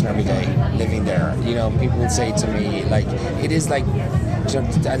vacation every day, living there. You know, people would say to me, like, it is like, to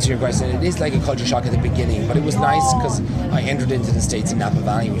answer your question, it is like a culture shock at the beginning, but it was nice because I entered into the States in Napa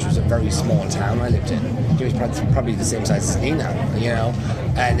Valley, which was a very small town I lived in. It was probably the same size as me now, you know,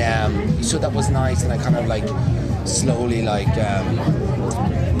 and so that was nice, and I kind of like slowly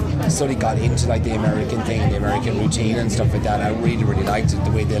got into like the American thing, the American routine and stuff like that. I really, really liked it,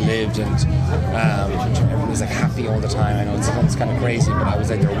 the way they lived, and everyone was like happy all the time. I know it sounds kind of crazy, but I was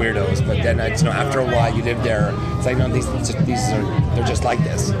like, they're weirdos. But then, you know, after a while you live there, it's like, no, they're just like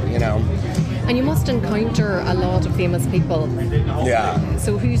this, you know. And you must encounter a lot of famous people. Yeah.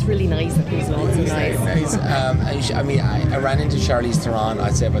 So who's really nice and who's not so nice? I ran into Charlize Theron,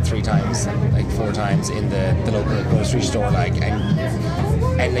 I'd say about 3 times, like 4 times in the local grocery store, like,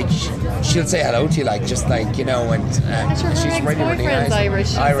 and like she'll say hello to you, like, just like, you know, and she's really, really nice.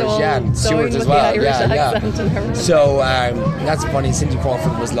 Irish, yeah, Stuart as well, yeah. So that's funny. Cindy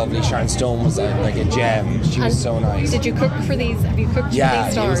Crawford was lovely. Sharon Stone was like a gem. She was so nice. Did you cook for these? Have you cooked for these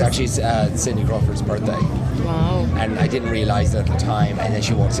stars? Yeah, it was actually Cindy Crawford's birthday. Wow. And I didn't realise it at the time, and then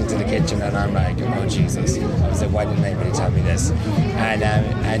she walks into the kitchen, and I'm like, oh Jesus. I was like, why didn't anybody tell me this? And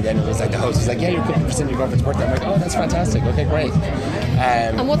then it was like, the host was like, yeah, you're cooking for Cindy Crawford's birthday. I'm like, oh, that's fantastic. Okay, great.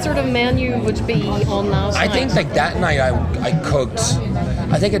 And what sort of menu would be on that night? I think like that night I cooked,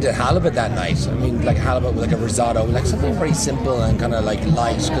 I think I did halibut that night. I mean, like halibut with like a risotto, like something very simple and kind of like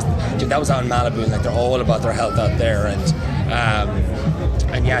light, because that was out in Malibu, and like they're all about their health out there,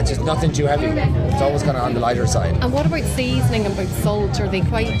 and yeah, just nothing too heavy. It's always kind of on the lighter side. And what about seasoning and about salt? Are they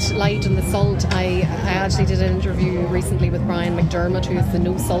quite light in the salt? I actually did an interview recently with Brian McDermott, who is the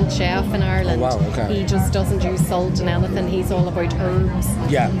no salt chef in Ireland. Oh, wow, okay. He just doesn't use salt in anything. He's all about herbs.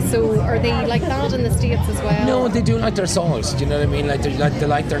 Yeah. So are they like that in the States as well? No, they do like their salt. Do you know what I mean? Like they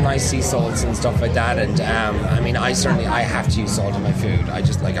like their nice sea salts and stuff like that. And I mean, I have to use salt in my food. I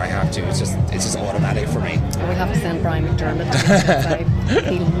have to. It's just automatic for me. I would have to send Brian McDermott to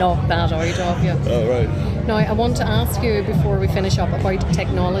he'll knock that out of you. Oh, right. Now, I want to ask you before we finish up about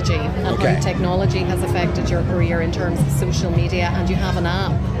technology and how technology has affected your career in terms of social media, and you have an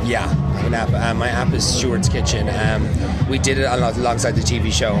app. Yeah, I have an app. My app is Stuart's Kitchen. We did it alongside the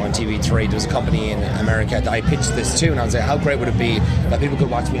TV show on TV3. There was a company in America that I pitched this to, and I was like, how great would it be that people could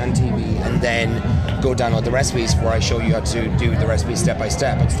watch me on TV and then go download the recipes where I show you how to do the recipes step by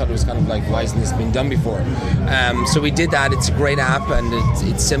step. I just thought it was kind of like, why hasn't this been done before? So we did that. It's a great app, and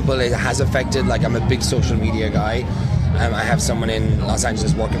it's simple. It has affected, like, I'm a big social media guy. I have someone in Los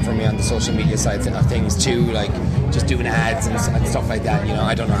Angeles working for me on the social media side of things too, like just doing ads and stuff like that. You know,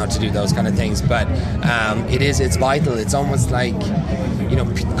 I don't know how to do those kind of things, but it's vital. It's almost like, you know,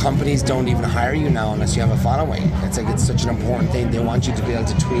 companies don't even hire you now unless you have a following. It's like, it's such an important thing. They want you to be able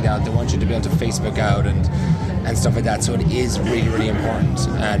to tweet out, they want you to be able to Facebook out, and and stuff like that. So it is really, really important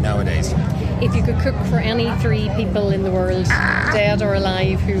nowadays. If you could cook for any 3 people in the world, dead or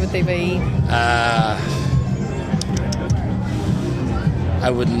alive, who would they be? I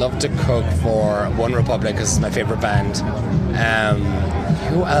would love to cook for One Republic because it's my favourite band.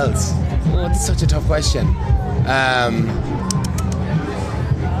 Who else? Oh, it's such a tough question. I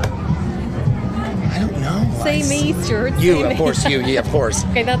don't know. Say me, Stuart. You, of course, you. Yeah, of course.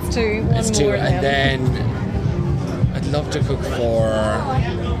 Okay, that's 2. One That's more. 2. And then I'd love to cook for...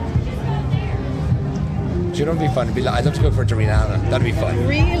 Do you know what would be fun? I'd love to cook for Doreen Allen. That'd be fun.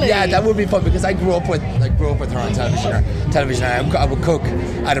 Really? Yeah, that would be fun because I grew up with her on television. And I would cook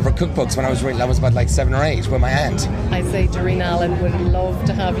out of her cookbooks when I was about like 7 or 8 with my aunt. I say Doreen Allen would love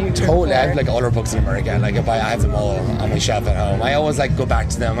to have you. Totally, I have like all her books in America. Like I have them all on my shelf at home. I always like go back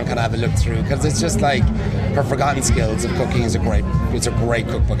to them and kind of have a look through because it's just like her forgotten skills of cooking is a great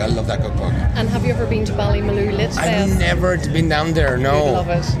cookbook. I love that cookbook. And have you ever been to Ballymaloe Lit Fest? I've never been down there. No. You'd love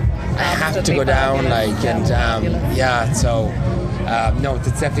it. I have to go down, no,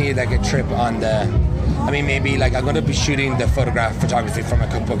 it's definitely like a trip on the. I mean, maybe like I'm going to be shooting the photography from a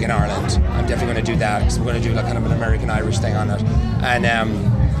cookbook in Ireland. I'm definitely going to do that because we're going to do like kind of an American-Irish thing on it,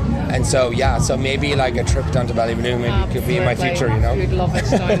 and so maybe like a trip down to Ballymaloe maybe could be in my future, you know. You'd love it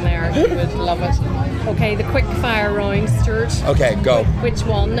down there. You would love it. Okay, the quick fire round, Stuart. Okay, go. Which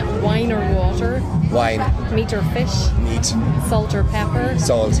one? Wine or water? Wine. Meat or fish? Meat. Salt or pepper?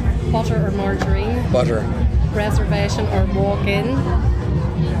 Salt. Butter or margarine? Butter. Reservation or walk-in?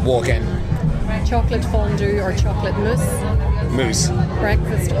 Walk-in. Chocolate fondue or chocolate mousse? Mousse.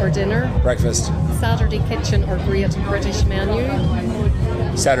 Breakfast or dinner? Breakfast. Saturday kitchen or Great British Menu?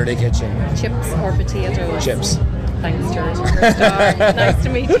 Saturday kitchen. Chips or potatoes? Chips. Thanks, Stuart. You're a star. Nice to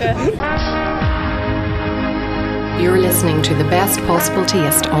meet you. You're listening to The Best Possible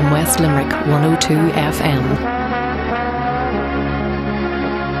Taste on West Limerick 102 FM.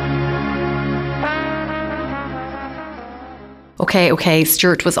 Okay,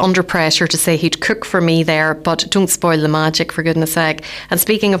 Stuart was under pressure to say he'd cook for me there, but don't spoil the magic, for goodness sake. And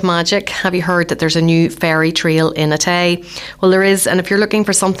speaking of magic, have you heard that there's a new ferry trail in Atay? Well, there is, and if you're looking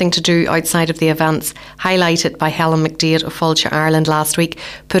for something to do outside of the events highlighted by Helen McDade of Fáilte Ireland last week,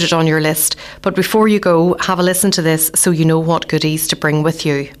 put it on your list. But before you go, have a listen to this so you know what goodies to bring with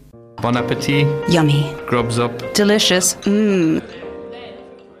you. Bon appetit. Yummy. Grubs up. Delicious. Mmm.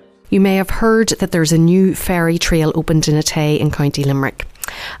 You may have heard that there's a new ferry trail opened in Atay in County Limerick.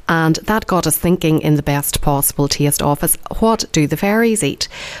 And that got us thinking in the Best Possible Taste office, what do the ferries eat?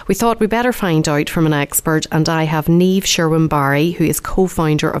 We thought we better find out from an expert, and I have Niamh Sherwin-Barry, who is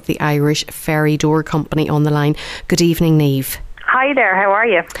co-founder of the Irish Ferry Door Company, on the line. Good evening, Niamh. Hi there, how are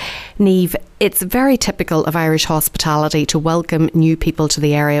you? Niamh, it's very typical of Irish hospitality to welcome new people to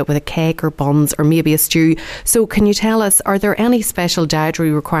the area with a cake or buns or maybe a stew. So can you tell us, are there any special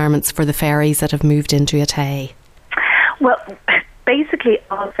dietary requirements for the ferries that have moved into Atay? Well, basically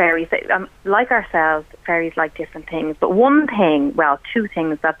all ferries, like ourselves, ferries like different things. But one thing, well, 2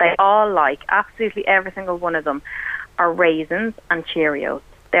 things that they all like, absolutely every single one of them, are raisins and Cheerios.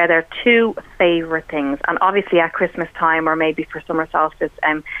 They're their 2 favourite things. And obviously at Christmas time or maybe for summer solstice,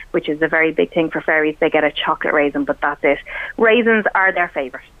 which is a very big thing for ferries, they get a chocolate raisin, but that's it. Raisins are their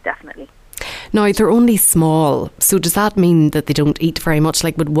favourite, definitely. Now, they're only small, so does that mean that they don't eat very much?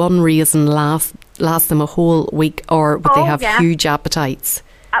 Like, would one raisin last them a whole week, or would they have huge appetites?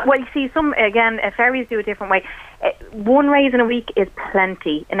 Well, you see, ferries do a different way. 1 raisin a week is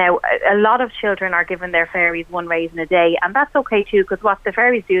plenty. Now, a lot of children are given their ferries 1 raisin a day, and that's okay too, because what the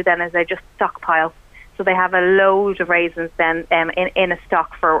ferries do then is they just stockpile. So they have a load of raisins then in a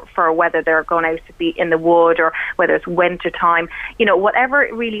stock for whether they're going out to be in the wood or whether it's winter time. You know, whatever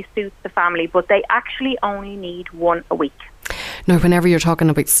really suits the family, but they actually only need 1 a week. Now, whenever you're talking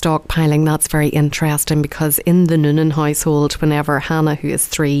about stockpiling, that's very interesting, because in the Noonan household, whenever Hannah, who is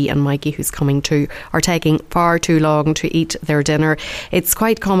 3, and Mikey, who's coming 2, are taking far too long to eat their dinner, it's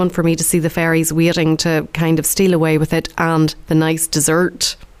quite common for me to see the ferries waiting to kind of steal away with it and the nice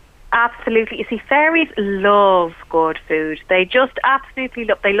dessert. Absolutely. You see, ferries love good food. They just absolutely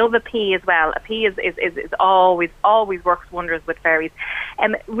love. They love a pea as well. A pea is always works wonders with ferries.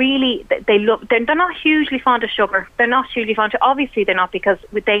 Really, they love. They're not hugely fond of sugar. They're not hugely fond. Obviously, they're not, because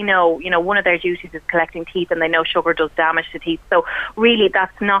they know, one of their duties is collecting teeth, and they know sugar does damage to teeth. So really,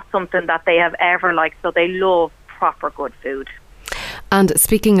 that's not something that they have ever liked. So they love proper good food. And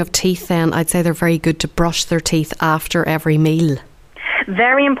speaking of teeth, then I'd say they're very good to brush their teeth after every meal.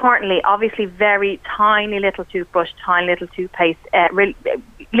 Very importantly, obviously, very tiny little toothbrush, tiny little toothpaste.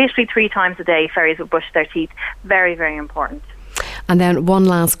 Literally 3 times a day, ferries will brush their teeth. Very, very important. And then one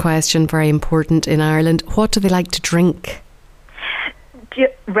last question, very important in Ireland. What do they like to drink?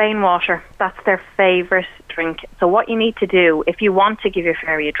 Rainwater. That's their favourite drink. So what you need to do, if you want to give your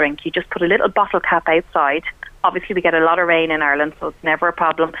fairy a drink, you just put a little bottle cap outside. Obviously, we get a lot of rain in Ireland, so it's never a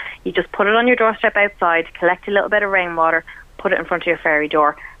problem. You just put it on your doorstep outside, collect a little bit of rainwater, put it in front of your fairy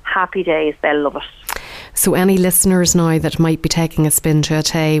door. Happy days, they'll love it. So any listeners now that might be taking a spin to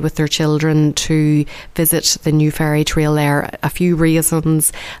Atay with their children to visit the new ferry trail there, a few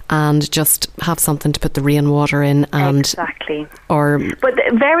reasons, and just have something to put the rainwater in. And exactly. But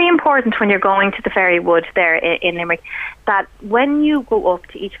very important when you're going to the ferry wood there in Limerick, that when you go up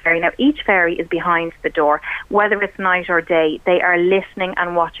to each ferry, now each ferry is behind the door, whether it's night or day, they are listening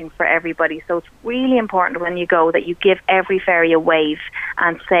and watching for everybody. So it's really important when you go that you give every ferry a wave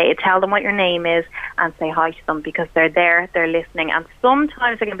and tell them what your name is and say hi to them, because they're there, they're listening, and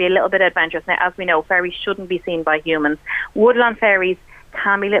sometimes they can be a little bit adventurous. Now, as we know, ferries shouldn't be seen by humans. Woodland ferries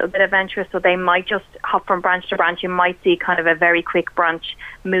can be a little bit adventurous, so they might just hop from branch to branch. You might see kind of a very quick branch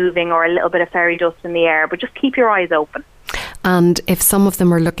moving or a little bit of fairy dust in the air, but just keep your eyes open. And if some of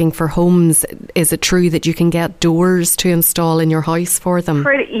them are looking for homes, is it true that you can get doors to install in your house for them?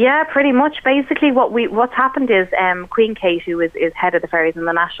 Pretty much. Basically, what's happened is Queen Kate, who is head of the ferries in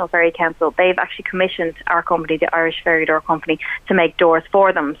the National Ferry Council, they've actually commissioned our company, the Irish Ferry Door Company, to make doors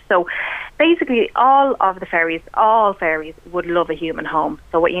for them. So basically, all ferries would love a human home.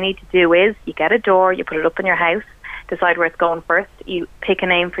 So what you need to do is you get a door, you put it up in your house, decide where it's going first. You pick a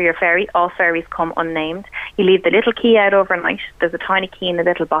name for your ferry. All ferries come unnamed. You leave the little key out overnight. There's a tiny key in a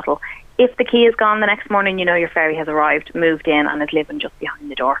little bottle. If the key is gone the next morning, you know your ferry has arrived, moved in, and is living just behind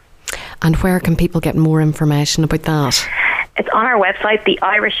the door. And where can people get more information about that? It's on our website,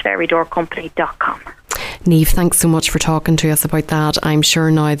 theirishferrydoorcompany.com. Niamh, thanks so much for talking to us about that. I'm sure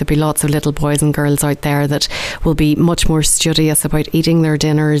now there'll be lots of little boys and girls out there that will be much more studious about eating their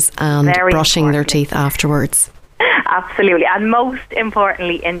dinners and brushing their teeth afterwards. Absolutely, and most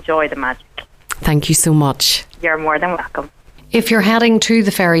importantly, enjoy the magic. Thank you so much. You're more than welcome. If you're heading to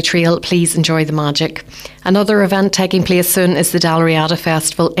the ferry trail, please enjoy the magic. Another event taking place soon is the Dalriada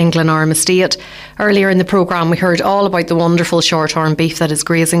Festival in Glenarm Estate. Earlier in the programme we heard all about the wonderful short-horn beef that is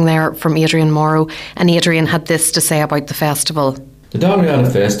grazing there from Adrian Morrow, and Adrian had this to say about the festival. The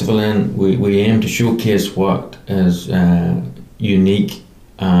Dalriada Festival, we aim to showcase what is unique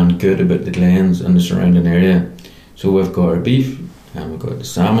and good about the glens and the surrounding area. So we've got our beef and we've got the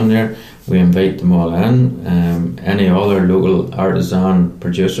salmon there. We invite them all in. Any other local artisan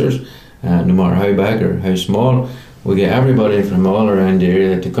producers, no matter how big or how small, we get everybody from all around the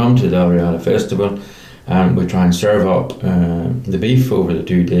area to come to the Dalriada Festival, and we try and serve up the beef over the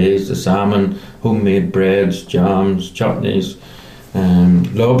 2 days, the salmon, homemade breads, jams, chutneys,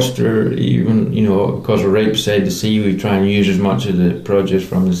 lobster, even, because we're right beside the sea, we try and use as much of the produce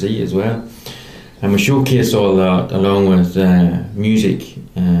from the sea as well. And we showcase all that along with music,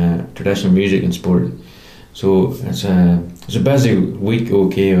 traditional music and sport. So it's a busy week,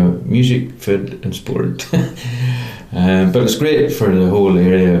 music, food and sport. But it's great for the whole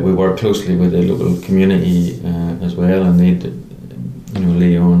area. We work closely with the local community as well, and they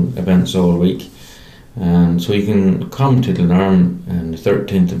lay on events all week. And so you can come to Glenarm on the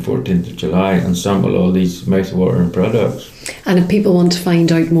 13th and 14th of July and sample all these mouth-watering products. And if people want to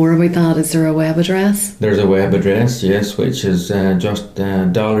find out more about that, is there a web address? There's a web address, yes, which is just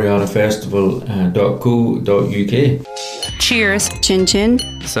dalriadafestival.co.uk. Cheers. Chin chin.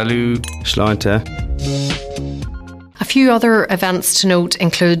 Salut. Sláinte. A few other events to note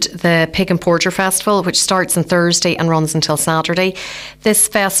include the Pig and Porter Festival, which starts on Thursday and runs until Saturday. This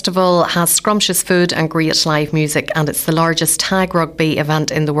festival has scrumptious food and great live music, and it's the largest tag rugby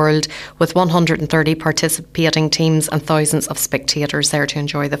event in the world, with 130 participating teams and thousands of spectators there to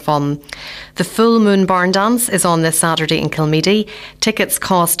enjoy the fun. The Full Moon Barn Dance is on this Saturday in Kilmeedy. Tickets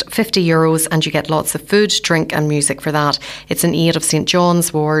cost €50 and you get lots of food, drink and music for that. It's in aid of St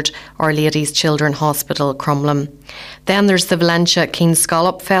John's Ward, Our Lady's Children's Hospital, Crumlin. Then there's the Valentia Keen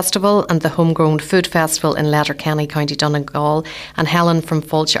Scallop Festival and the Homegrown Food Festival in Letterkenny, County Donegal. And Helen from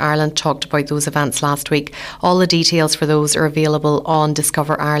Fulch Ireland talked about those events last week. All the details for those are available on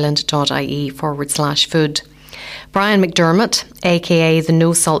discoverireland.ie/food. Brian McDermott, aka the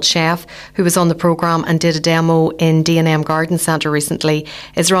No Salt Chef, who was on the programme and did a demo in D&M Garden Centre recently,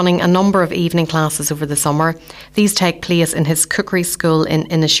 is running a number of evening classes over the summer. These take place in his cookery school in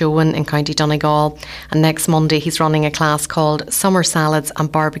Inishowen in County Donegal, and next Monday he's running a class called Summer Salads and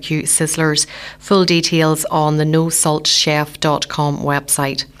Barbecue Sizzlers. Full details on the nosaltchef.com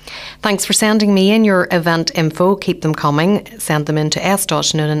website. Thanks for sending me in your event info. Keep them coming. Send them in to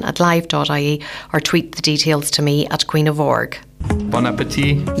s.noonan@live.ie or tweet the details to me at Queen of Org. Bon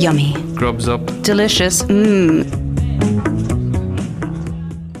appetit. Yummy. Grubs up. Delicious.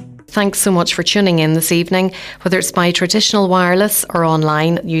 Thanks so much for tuning in this evening, whether it's by traditional wireless or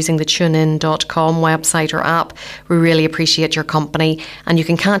online using the tunein.com website or app. We really appreciate your company, and you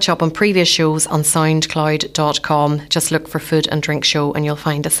can catch up on previous shows on soundcloud.com. Just look for Food and Drink Show and you'll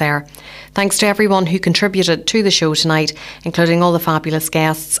find us there. Thanks to everyone who contributed to the show tonight, including all the fabulous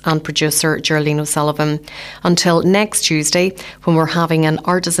guests and producer Geraldine O'Sullivan. Until next Tuesday, when we're having an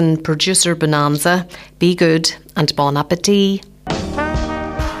artisan producer bonanza, be good and bon appetit.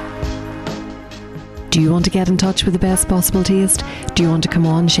 Do you want to get in touch with the Best Possible Taste? Do you want to come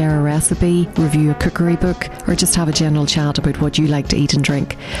on, share a recipe, review a cookery book, or just have a general chat about what you like to eat and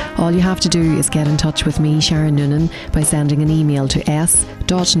drink? All you have to do is get in touch with me, Sharon Noonan, by sending an email to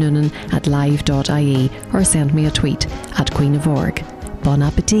s.noonan@live.ie or send me a tweet @Queen of Org. Bon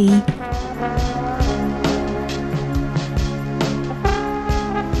appetit!